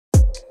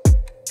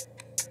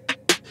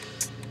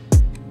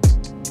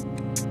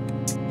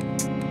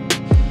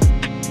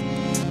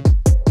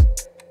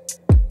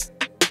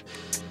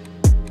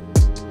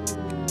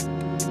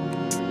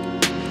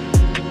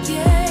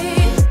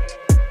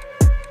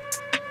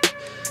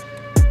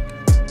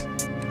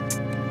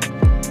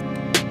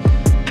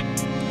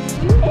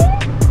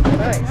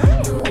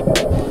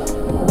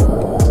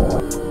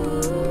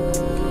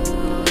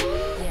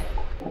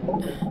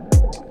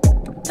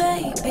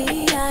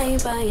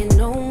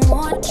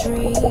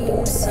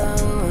seem so.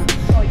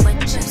 What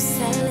you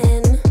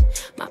selling?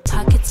 My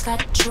pockets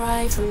got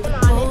dry from the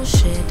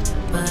bullshit,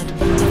 but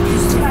if you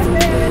still for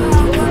real, you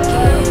could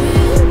get it.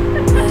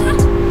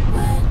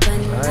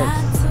 But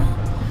not so.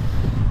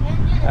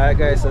 Alright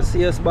guys, so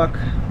see us back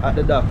at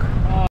the dock.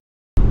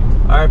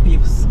 Alright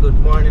peeps, good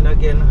morning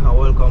again and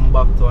welcome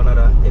back to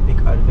another epic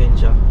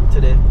adventure.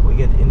 Today we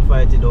get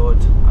invited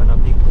out on a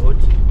big boat.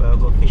 We'll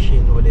go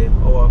fishing with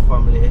our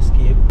family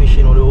Escape.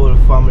 Fishing with the whole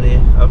family.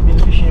 I've been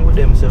fishing with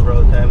them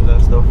several times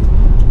and stuff.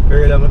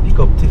 Earlier I'm gonna pick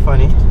up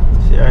Tiffany.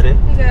 See her there?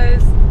 Hey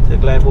guys.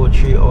 Take like about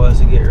 3 hours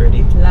to get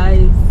ready.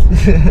 Lies.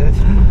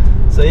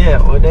 So yeah,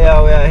 we're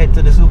there, we are headed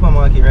to the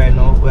supermarket right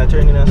now. We are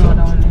turning us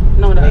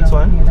No, the next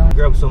one.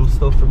 Grab some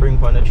stuff to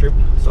bring on the trip.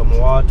 Some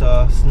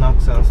water,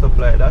 snacks and stuff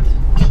like that.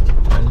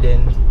 And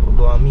then we'll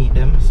go and meet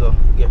them. So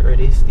get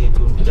ready, stay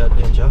tuned for the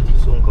adventure.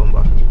 Soon come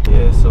back.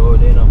 Yeah, so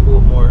then I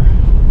put more. I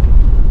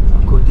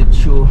cut it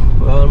through.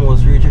 We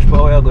almost reached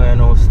where we are going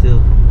now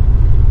still.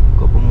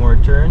 Couple more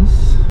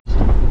turns.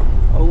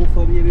 How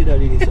for baby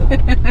daddy this?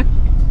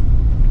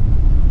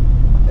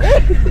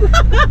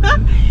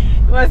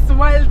 What's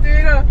smile too,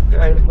 you know?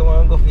 Right, come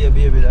on, go for your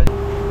baby daddy.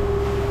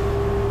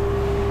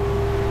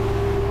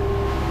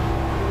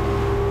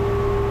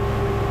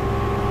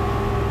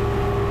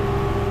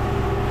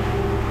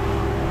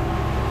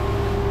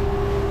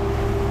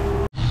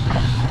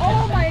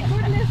 Oh my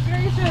goodness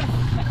gracious!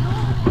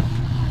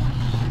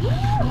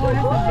 Oh,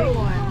 that's a big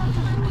one.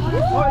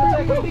 Oh, it's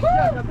like a big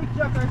jack or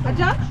something. A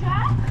jack?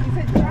 You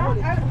said jack?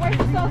 Why is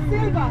it so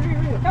silver?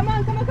 Come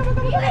on. Come on.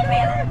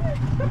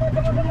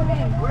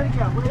 Where'd it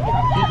go?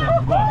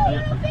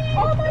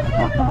 Oh my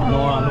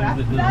God!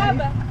 Sab,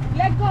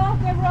 let go of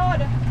the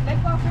road. Let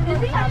go of the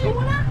road.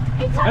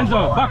 Enzo,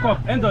 back up.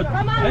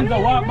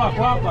 Enzo, walk back. Let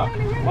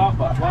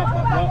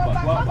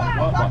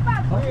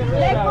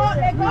go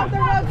of the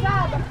road,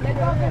 Sab. Let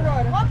go of the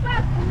road. Walk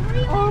back.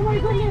 Oh my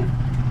goodness.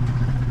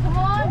 Come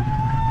on.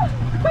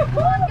 Come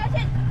on, get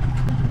it.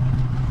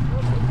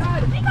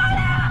 We got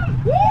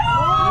him!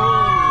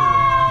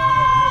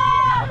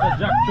 The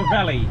Jack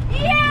Trevally.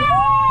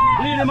 Yeah!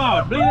 Bleed him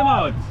out.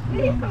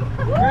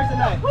 Where's the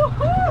knife?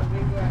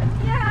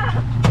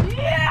 Yeah!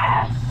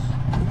 Yes!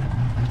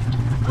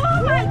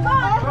 Oh my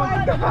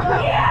God!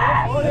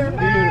 Yes!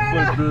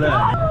 Beautiful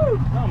blood.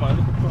 No man,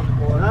 look at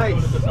the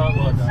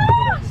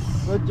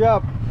Nice. Good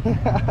job.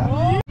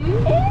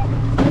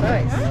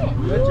 Nice.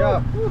 Good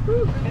job.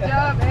 Good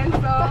job,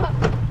 Enzo.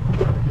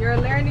 You're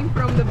learning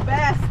from the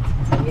best.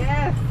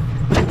 Yes.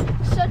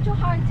 Such a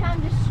hard time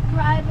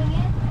describing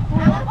it.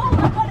 Oh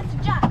my God, it's a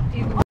jack!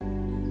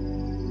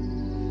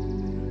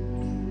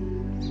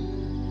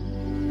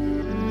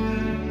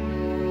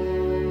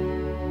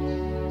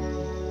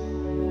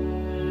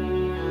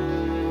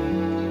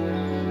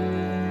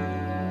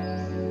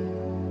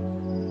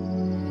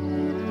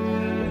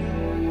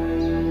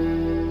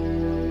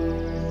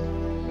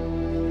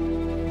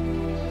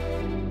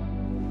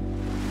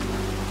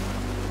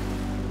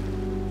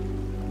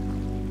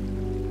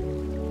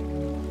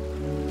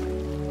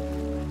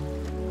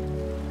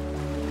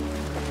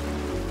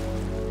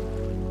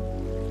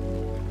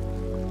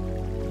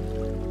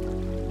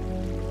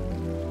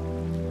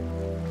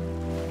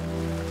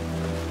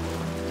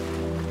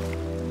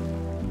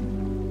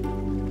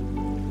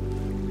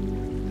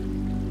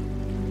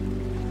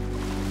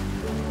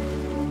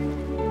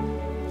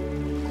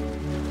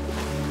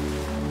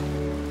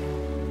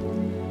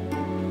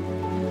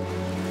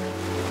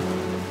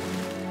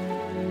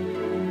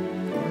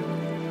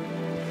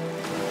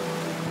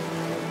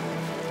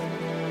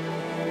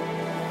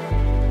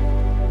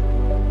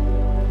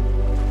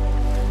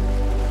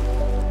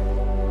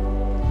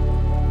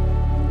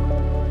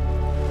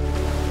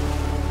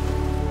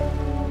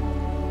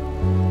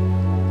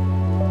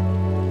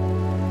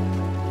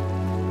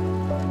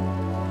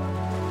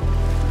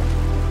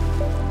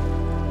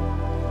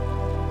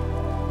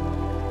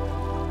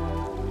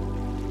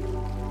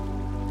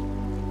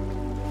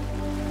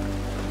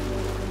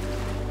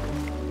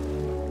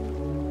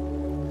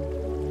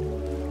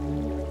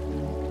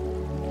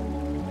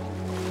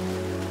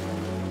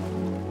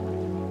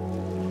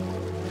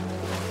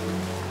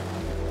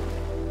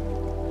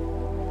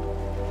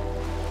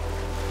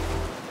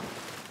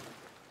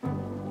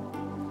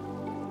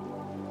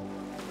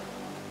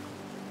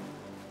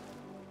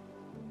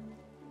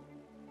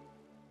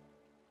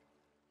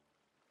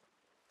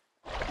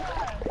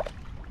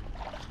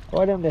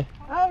 What them there?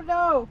 Oh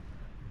no!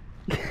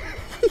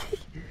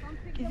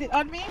 Is it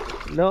on me?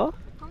 No?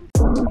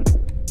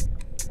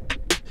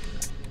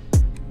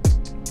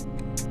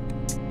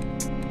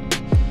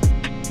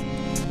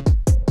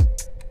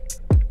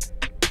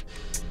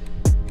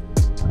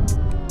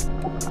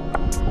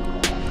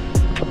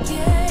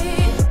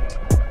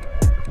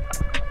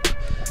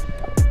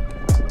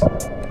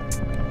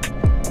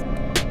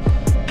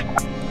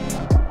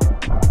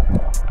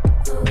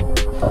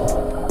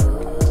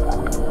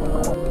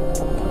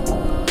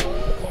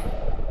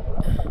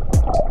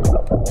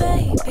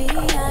 Baby,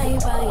 I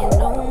ain't buying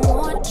no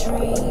more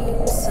dreams.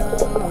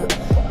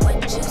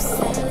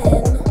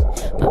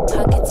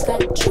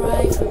 pockets got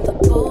dry from the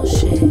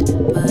bullshit.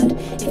 But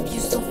if you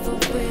so for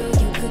real,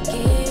 you could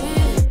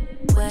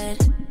get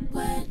wet,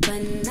 but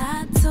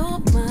not too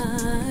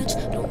much.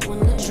 Don't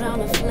wanna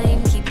drown a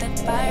flame, keep that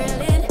fire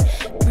lit.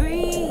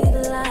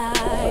 Breathe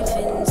life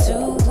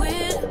into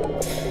it.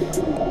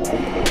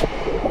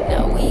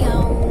 Now we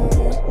own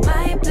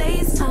my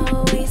place,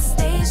 always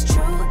stays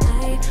true.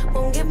 I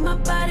won't give my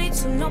body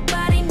to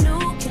nobody new.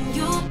 Can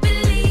you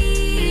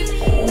believe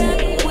that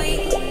we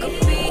could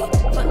be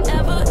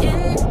forever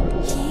in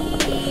heat?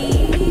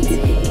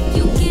 If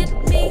you get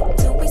me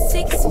till we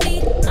 6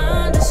 feet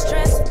under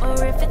stress,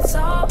 or if it's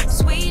all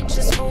sweet,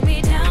 just hold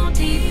me down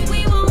deep.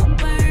 We won't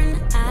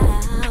burn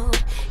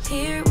out.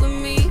 Here with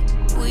me,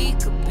 we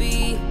could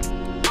be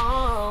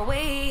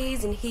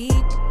always in heat.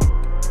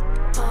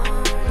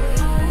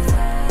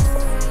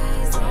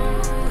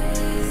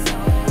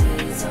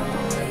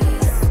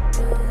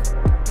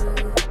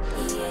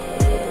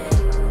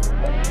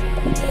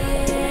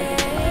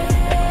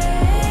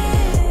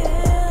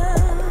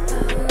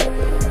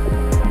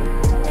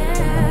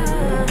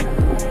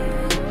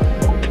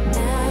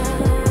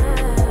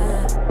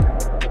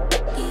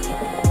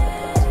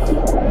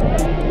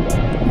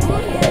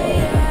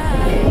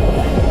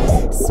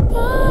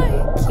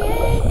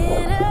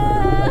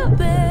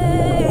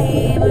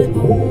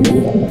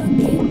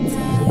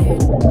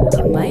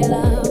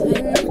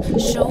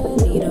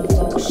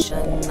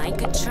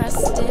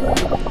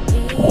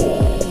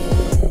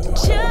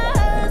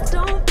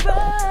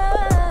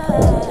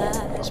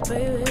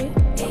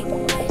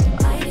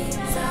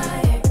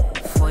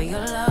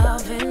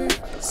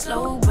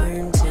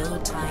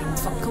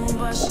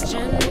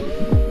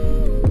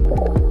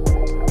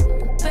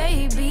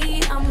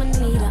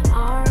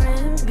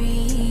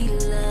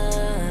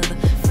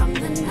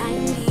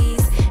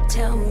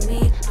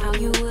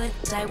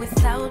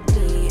 Without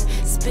me,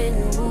 spin,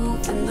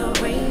 move in the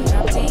rain,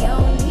 drop to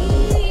your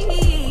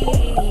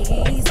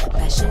knees.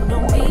 Passion, no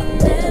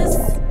meanness,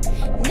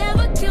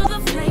 never kill the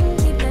flame,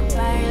 keep that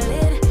fire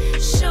lit.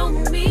 Show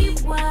me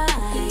why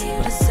you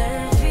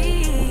deserve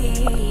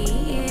it.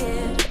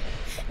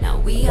 Now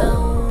we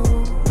own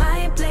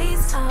my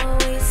place,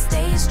 always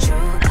stays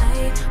true.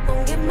 I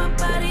won't give my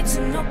body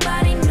to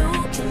nobody new.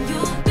 Can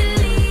you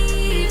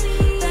believe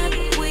that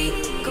we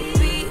could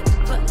be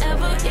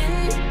forever in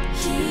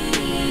heat?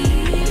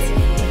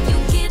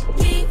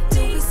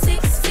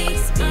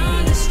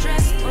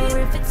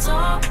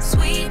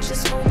 Sweet,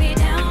 just hold me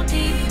down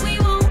deep. We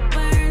won't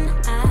burn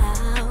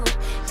out.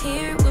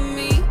 Here with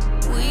me,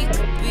 we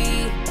could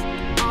be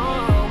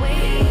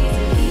always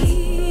in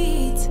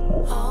heat.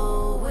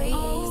 Always,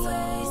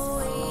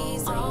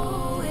 always,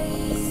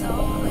 always,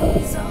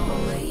 always,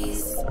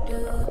 always.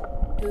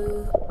 Do,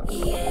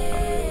 yeah.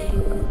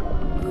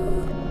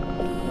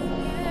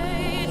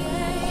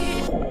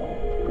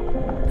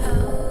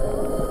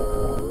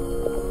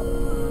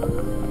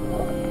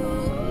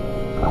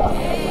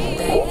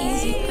 That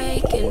easy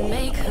bake can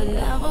make her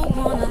never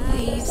wanna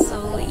leave, so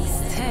we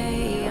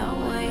stay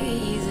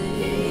always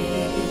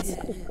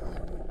in.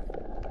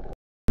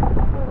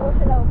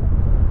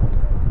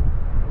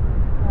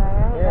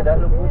 Yeah, that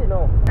look good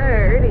now.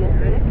 Alright,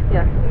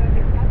 yeah.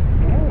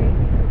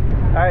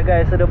 Alright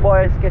guys, so the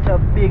boys catch a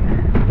big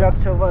Jack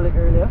Chevrolet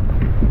earlier.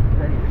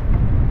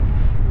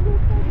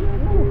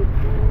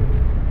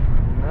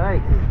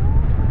 Nice.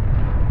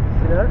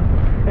 See that?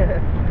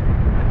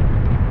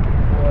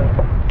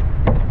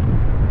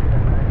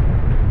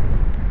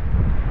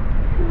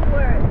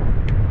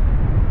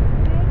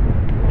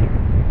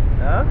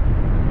 Huh?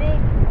 Big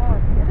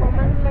one. Come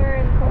and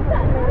learn.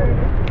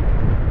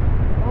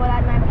 Oh,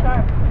 that knife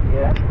sharp.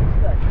 Yeah.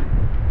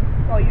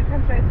 Oh, you can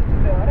try to do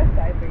the other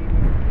side, baby.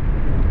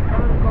 I'm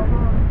gonna go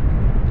home.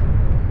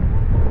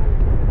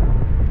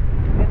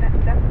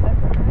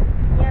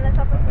 Yeah, let's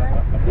up and run.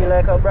 Feel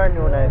like a brand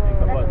new knife.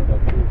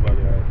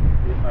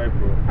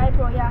 High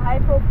Pro, yeah, High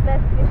Pro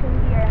Plus fishing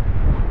gear.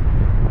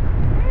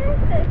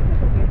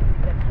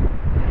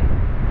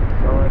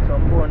 So it's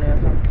some bone here.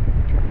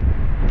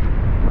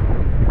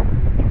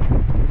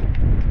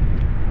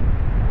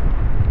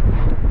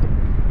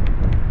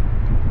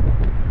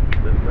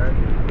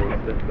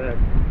 Step back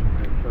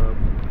and sharp.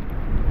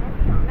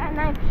 That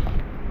knife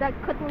that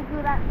cutting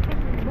through that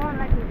fish's bone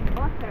like it's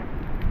butter.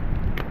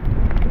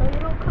 No, you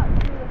don't cut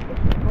through the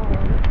fish's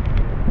bone.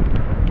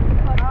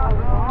 Cut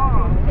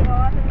wrong. Take it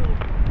off of me.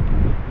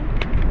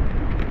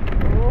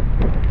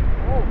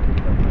 Oh.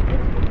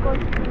 This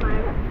goes to my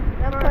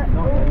cut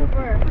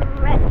over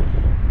fresh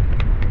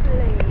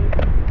blade.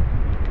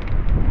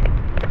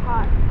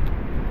 Hot.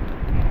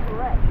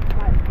 Fresh.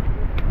 Hot.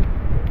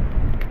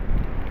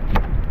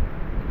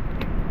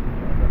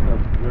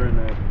 Very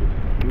nice.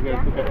 You guys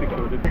took a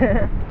picture of it?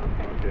 Okay.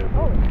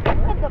 Oh, look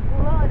at the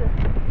blood.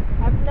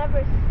 I've never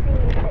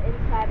seen the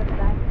inside of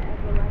that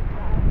ever like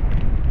that.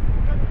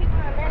 Because people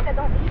in America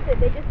don't eat it,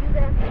 they just use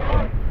it as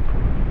fun.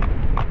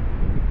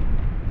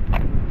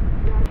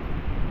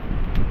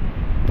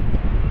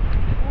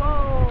 Whoa.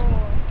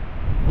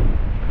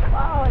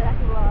 Wow,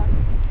 that's blood.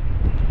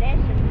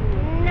 That's a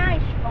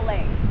nice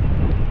fillet.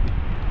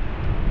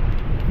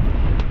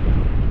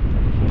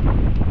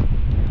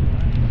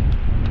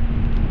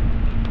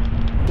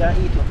 can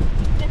eat one.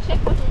 You can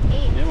check what it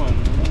ate. Yeah, man.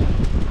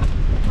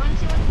 Want to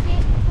see what it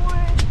ate before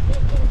it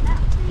in that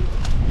place?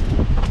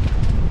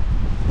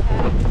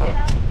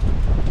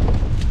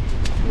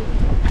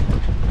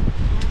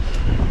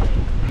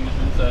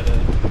 Inside there.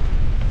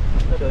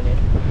 I don't need.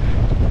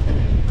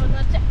 Oh, no,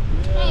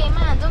 hey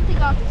man, don't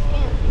take off the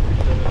skin.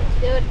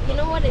 Dude, you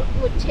know what it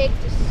would take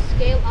to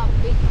scale up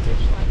big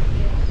fish like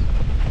this?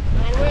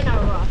 And we're in a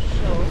rush,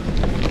 so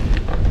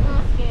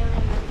no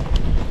scaling.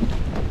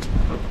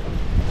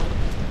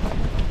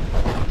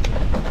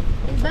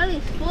 His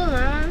belly's full,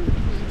 man.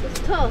 It's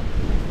tough.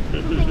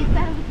 Something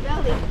inside of his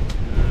belly.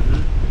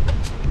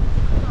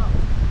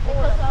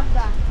 Because of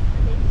that.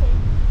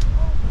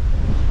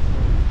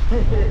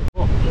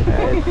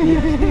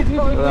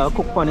 I'll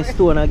cook on the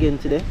stone again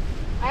today.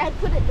 I had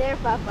put it there,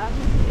 Papa.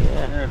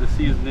 Yeah, the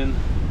seasoning.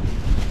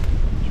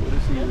 Show the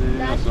seasoning.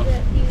 That's Also. the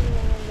seasoning in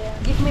there.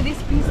 Give me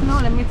this piece now,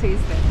 let me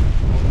taste it.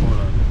 Hold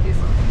on. This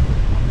one.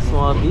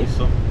 Small piece.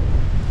 So,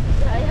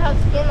 I have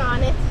skin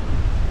on it.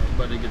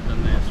 but they get the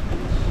nice piece.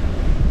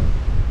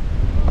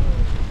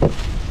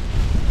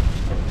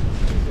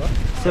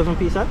 7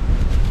 piece, huh?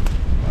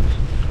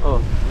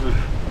 Oh.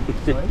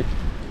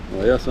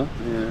 Oh, yes, sir.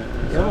 Yeah,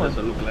 Yeah, that's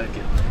what look like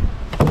it.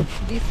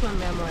 This one,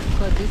 my amor,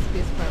 cut this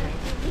piece for me.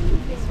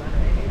 This one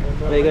right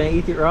here. Are you gonna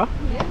eat it raw?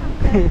 Yeah.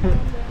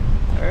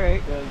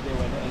 Alright.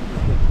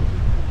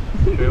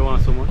 Do you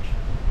want so much?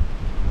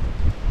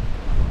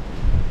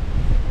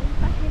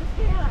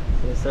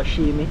 It's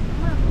sashimi.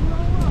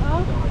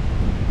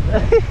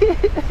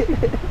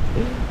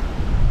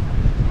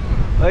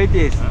 What it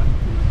is?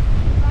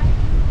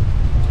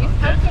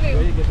 It's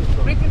actually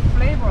pretty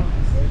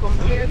flavorful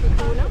compared to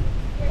tuna.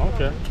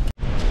 Okay.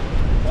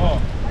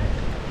 Oh.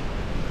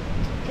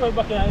 Throw it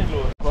back in the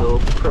load. So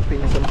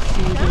prepping some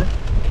seasoning.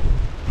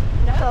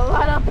 That's a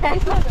lot of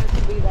pepper.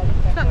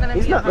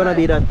 It's not gonna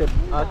be that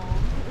hot.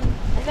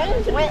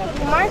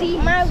 Mark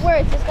my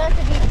words, it's going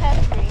to be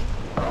peppery.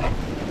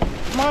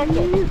 Mark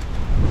it.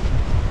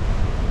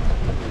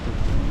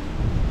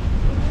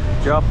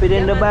 Drop it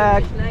in the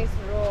bag. Nice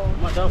roll.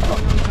 What the fuck?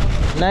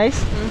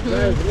 Nice.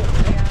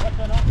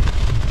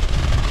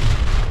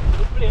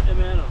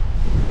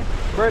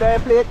 Bird-eye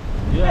plate.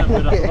 Yeah,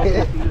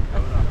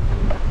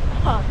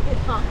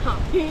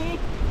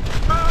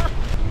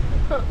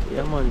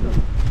 Yeah, man.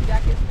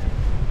 Jack is nice.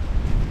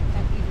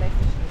 And eat like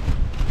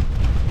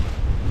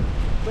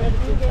fish.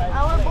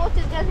 Our boat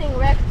is getting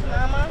wrecked,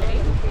 Mama.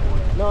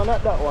 No,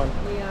 not that one.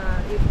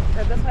 Yeah,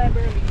 that's why I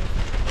barely use it.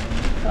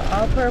 So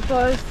all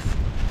purpose.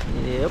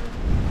 Yep.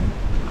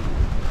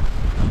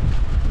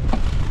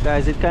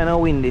 Guys, it's kind of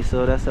windy,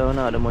 so that's why we're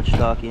not that much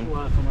talking.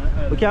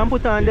 We can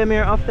put on them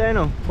here after, you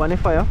know, on the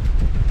fire.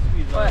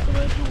 What?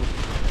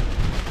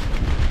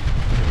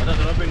 I'm not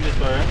gonna bring this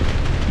for her.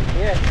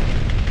 Yeah.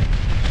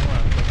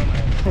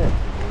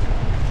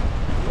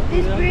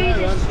 This breeze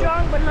is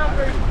strong but not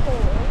very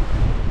cold.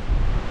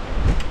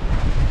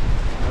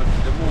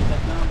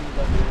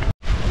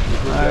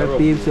 Alright,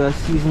 peeps, so I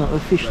season up the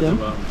fish them.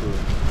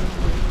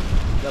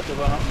 That's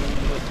what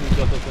happened when you sleep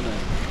just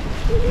tonight.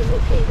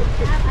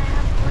 I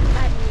have one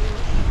bad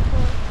news.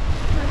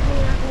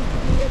 We're not going to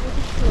be able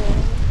to swim.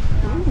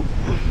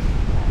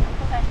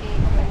 Because I hate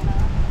it right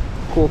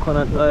now.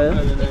 Coconut oil.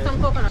 Eat some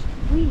coconut.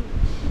 We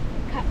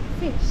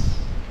catfish.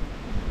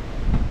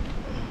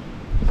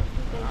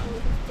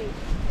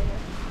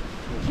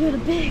 You're the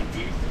big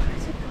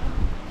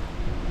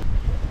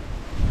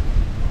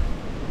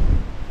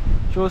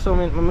Show some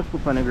in my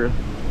put on the grill.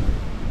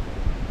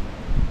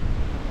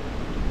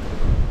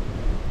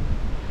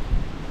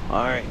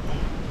 Alright.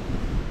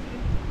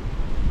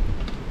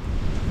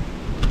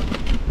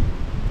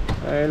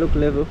 Alright, look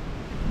level.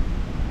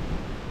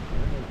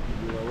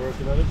 You are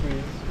working on the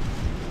breeze.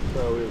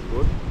 That's always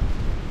good.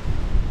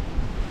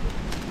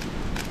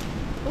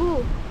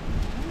 Ooh.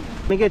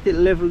 Let me get it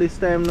level this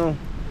time now.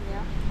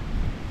 Yeah.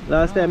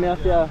 Last time you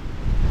have to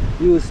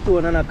use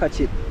stone and I catch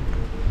it.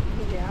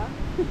 Yeah.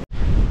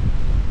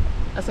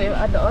 So you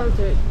add the oil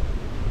to it.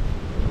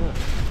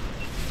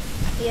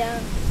 Yeah.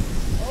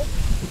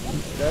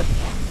 That.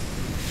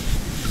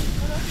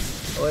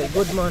 Oh, it's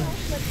good, man.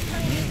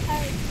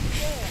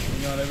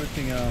 You got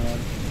everything, man.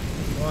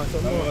 You want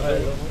some more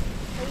oil?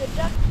 And the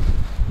duck.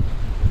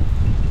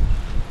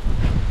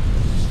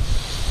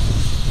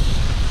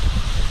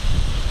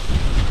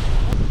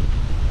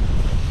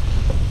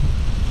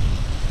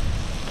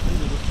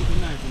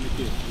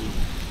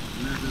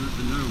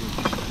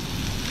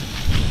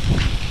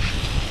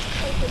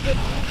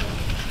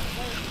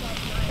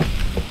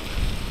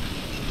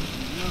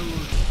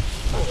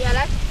 Yeah,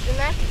 that's the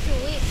next 2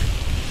 weeks.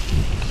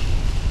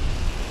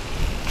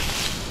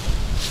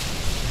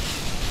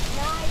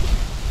 Nice,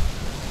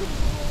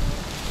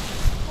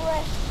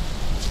 fresh,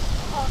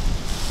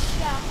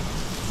 yeah.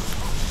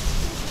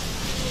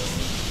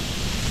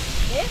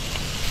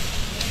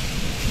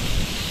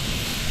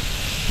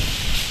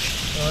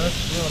 Oh, that's,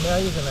 no, may I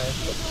use a knife?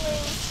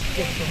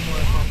 Get some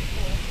more.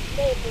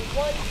 Maybe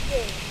one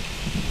thing.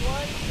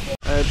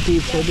 Alright,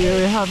 peeps, so there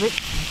we have it.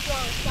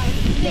 Strong side.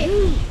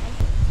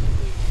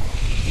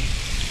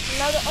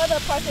 now the other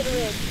part of the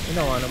rig. You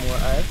don't want no more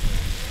ice.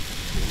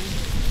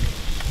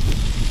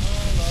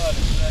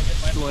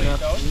 Oh,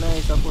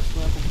 Nice, I put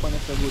some cook on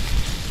it so good.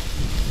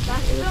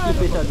 That's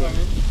Flip it again.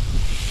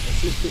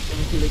 Flip it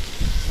and kill it.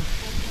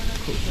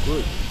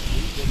 Good.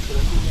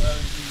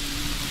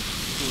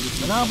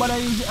 Now but I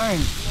use the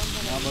iron.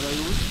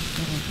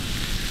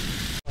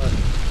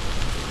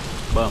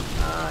 Bam.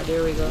 Ah,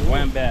 there we go.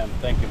 Wham bam.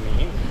 Thank you,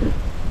 me.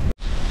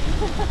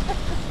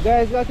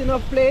 Guys, got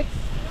enough plates?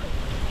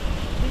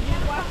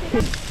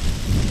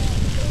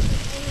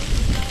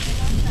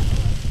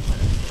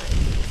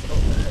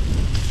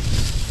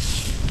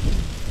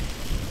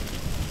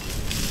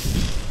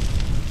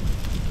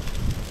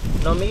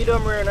 No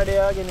medium rare na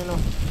there again, you know.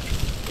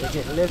 They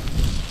get left.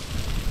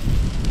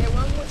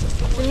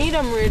 The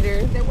medium rare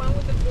there. The one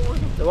with the bone.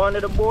 The one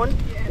with the bone?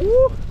 Yeah.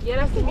 Woo! Yeah,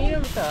 that's the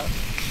medium stuff.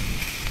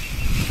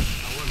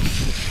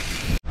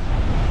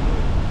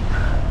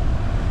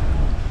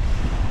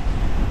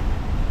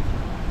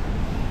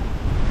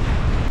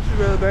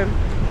 Real good.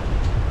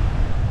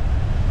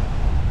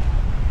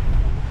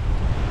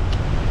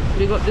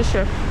 We got this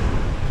chef.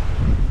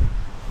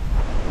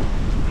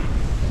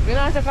 You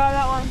know how to call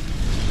that one?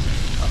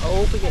 I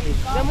hope we get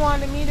this. Them one,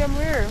 the medium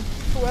rare.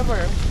 Whoever.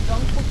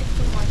 Don't cook it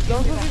too much.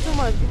 Don't cook it too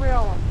much. Give me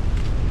that one.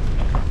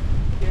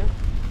 Yeah.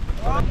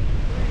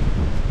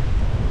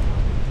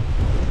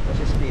 That's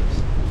just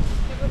peeps.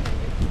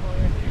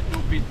 2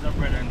 pieces of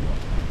bread and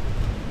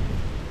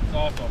it's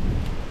awesome.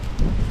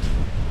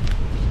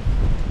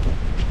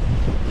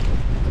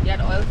 You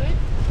had oil to it?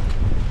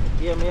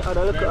 Yeah, me add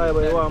a little oil,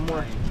 but you want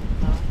more.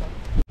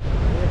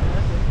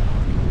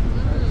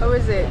 How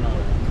is it?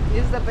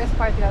 This is the best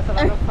part. It has a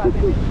lot of fat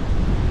in it.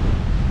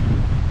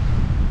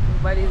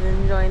 Everybody's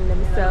enjoying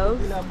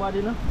themselves. Feel that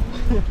body, no? I'm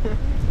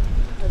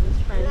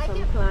just trying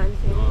some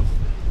plantains.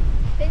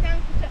 They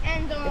can put the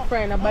end on. You're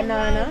frying a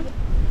banana.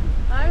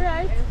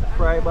 Alright.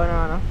 Fried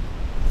banana.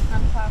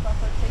 And Papa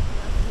for taking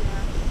us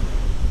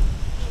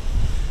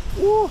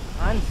here. Woo!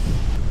 Ants.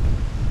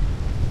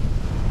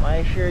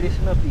 Might share this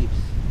in the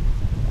peeps.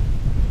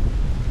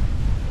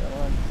 Come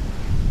on.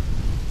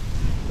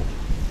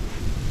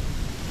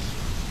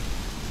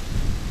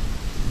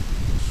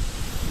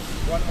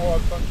 One hour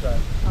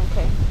contract.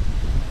 Okay.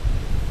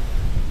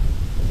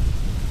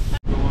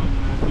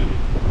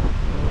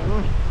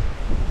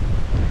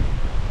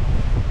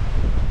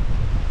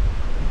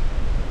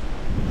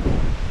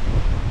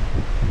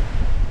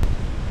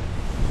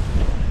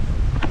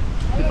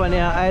 If I need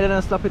an island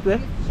and stop it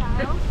with?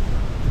 Child.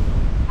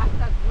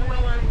 After 2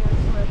 hours, you're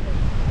sweating.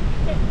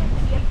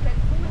 Y el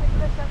perfume de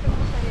tres chatos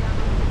no sería.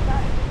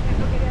 Él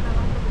no quería nada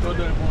más.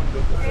 Todo el mundo.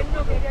 Él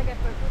no quería que el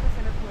perfume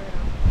se le fuera.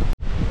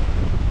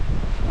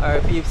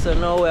 Alright peeps, so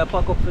now we're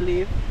pack up to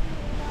leave.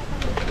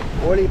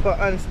 Whole heap of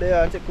ants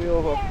there and take we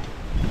over.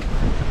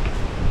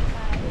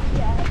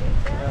 Yeah,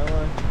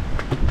 man.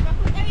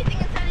 Put everything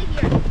inside of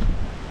here.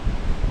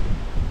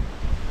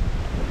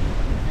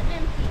 It's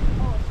empty.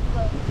 Oh, it's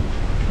closed.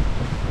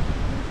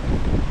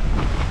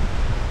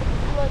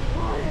 Bloody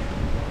water.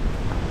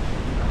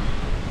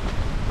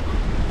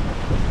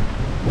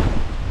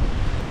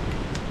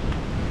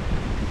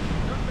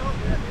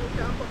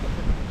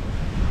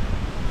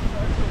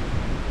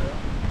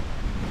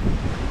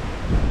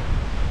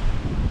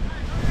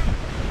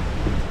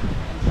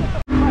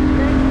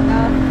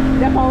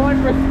 The power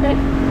respect.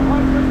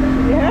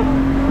 Yeah.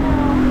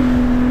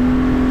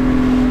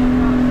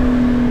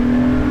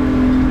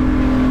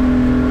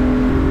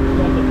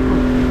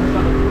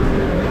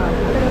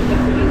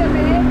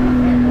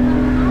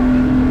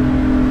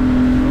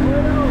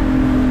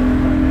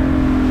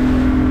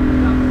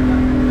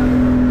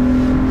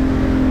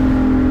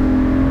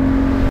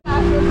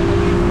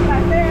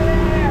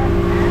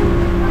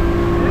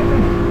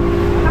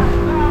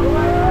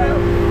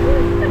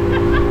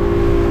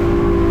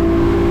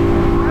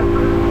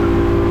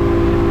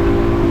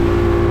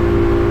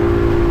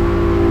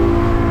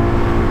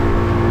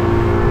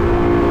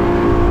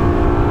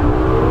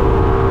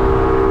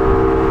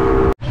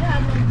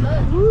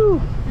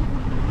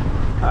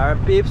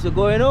 Alright peeps, we're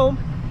going home.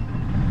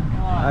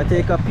 I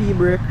take a pee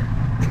break.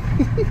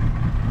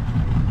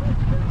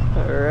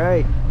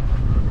 Alright.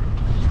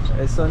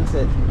 It's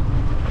sunset.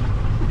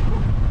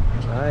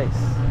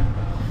 Nice.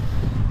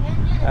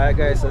 Alright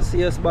guys, so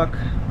see us back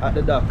at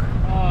the dock.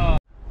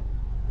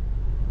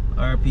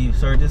 Alright peeps,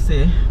 sorry to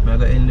say, I'm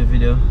gonna end the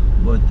video.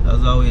 But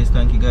as always,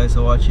 thank you guys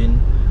for watching.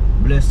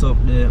 Bless up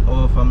the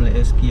Our Family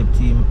Escape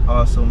team,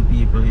 awesome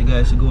people. You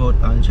guys should go out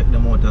and check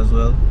them out as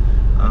well.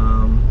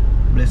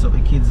 Bless up the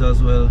kids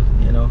as well,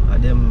 you know,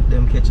 and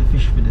them catch a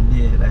fish for the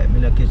day. Like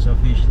me not catch a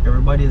fish,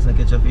 everybody is not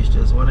catch a fish,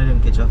 just one of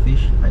them catch a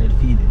fish and it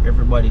feed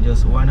everybody,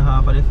 just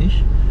 1/2 of the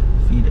fish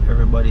feed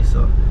everybody.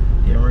 So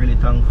they're really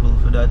thankful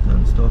for that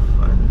and stuff,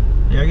 and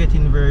they are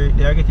getting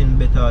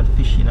better at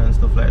fishing and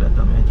stuff like that.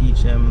 I mean, I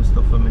teach them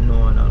stuff for me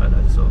know and all of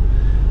that. So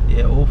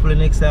yeah, hopefully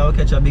next time I'll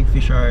catch a big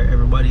fish or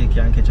everybody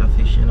can catch a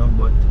fish, you know.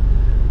 But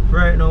for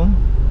right now,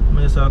 I'm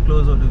just gonna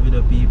close out the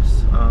video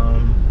peeps.